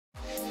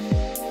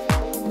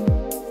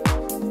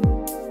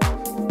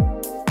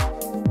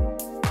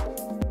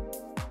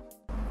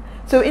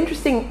So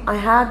interesting, I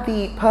had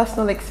the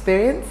personal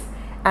experience,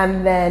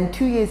 and then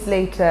 2 years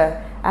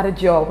later at a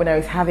job when I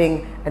was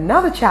having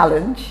another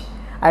challenge,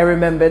 I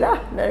remembered,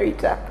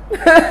 Narita.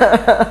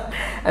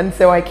 And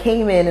so I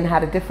came in and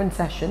had a different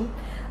session,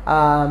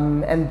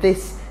 and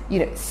this,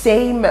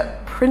 same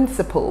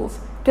principles,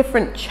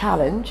 different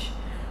challenge,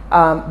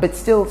 but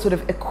still sort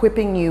of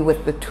equipping you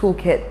with the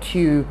toolkit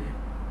to,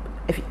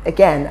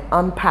 again,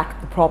 unpack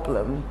the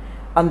problem,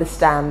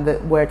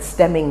 understand where it's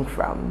stemming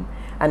from,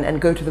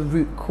 and go to the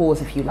root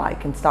cause, if you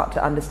like, and start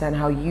to understand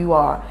how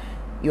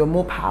you're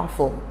more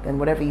powerful than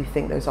whatever you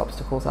think those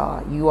obstacles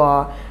are.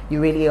 You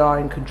really are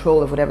in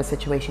control of whatever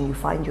situation you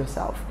find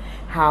yourself.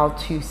 How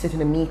to sit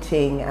in a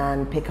meeting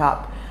and pick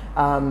up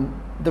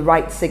the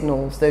right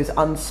signals, those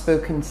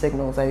unspoken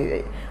signals.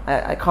 I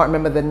can't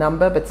remember the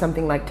number, but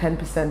something like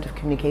 10% of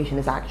communication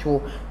is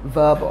actual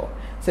verbal.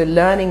 So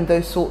learning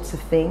those sorts of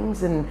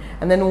things, and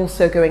then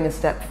also going a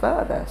step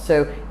further.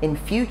 So in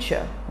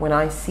future, when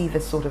I see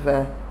this sort of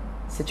a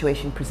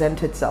situation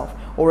present itself,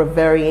 or a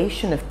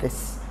variation of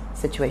this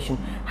situation,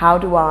 how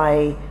do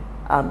I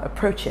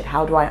approach it?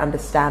 How do I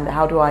understand it?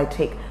 How do I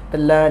take the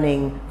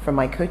learning from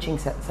my coaching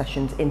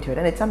sessions into it?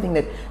 And it's something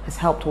that has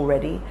helped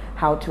already,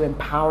 how to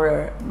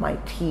empower my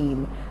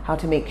team, how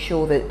to make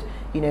sure that,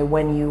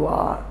 when you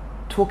are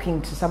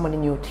talking to someone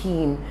in your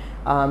team,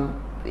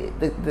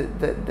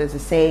 there's a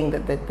saying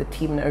that the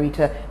team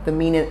Narita, the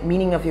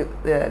meaning of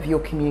your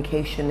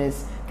communication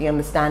is the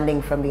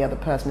understanding from the other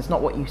person. It's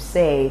not what you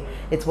say,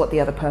 it's what the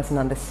other person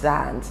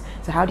understands.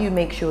 So how do you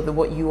make sure that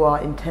what you are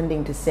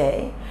intending to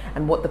say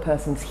and what the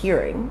person's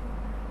hearing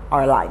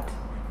are aligned,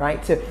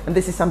 right? So, and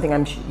this is something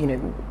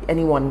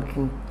anyone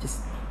can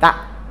that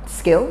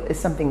skill is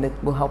something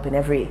that will help in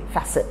every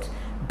facet,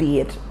 be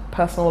it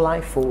personal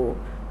life or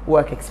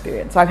work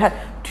experience. So I've had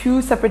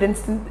two separate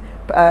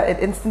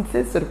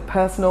instances, sort of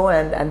personal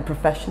and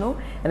professional,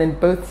 and in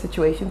both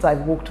situations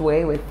I've walked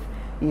away with,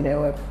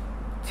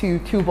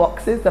 two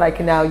boxes that I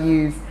can now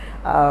use,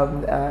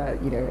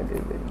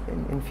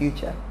 in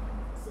future.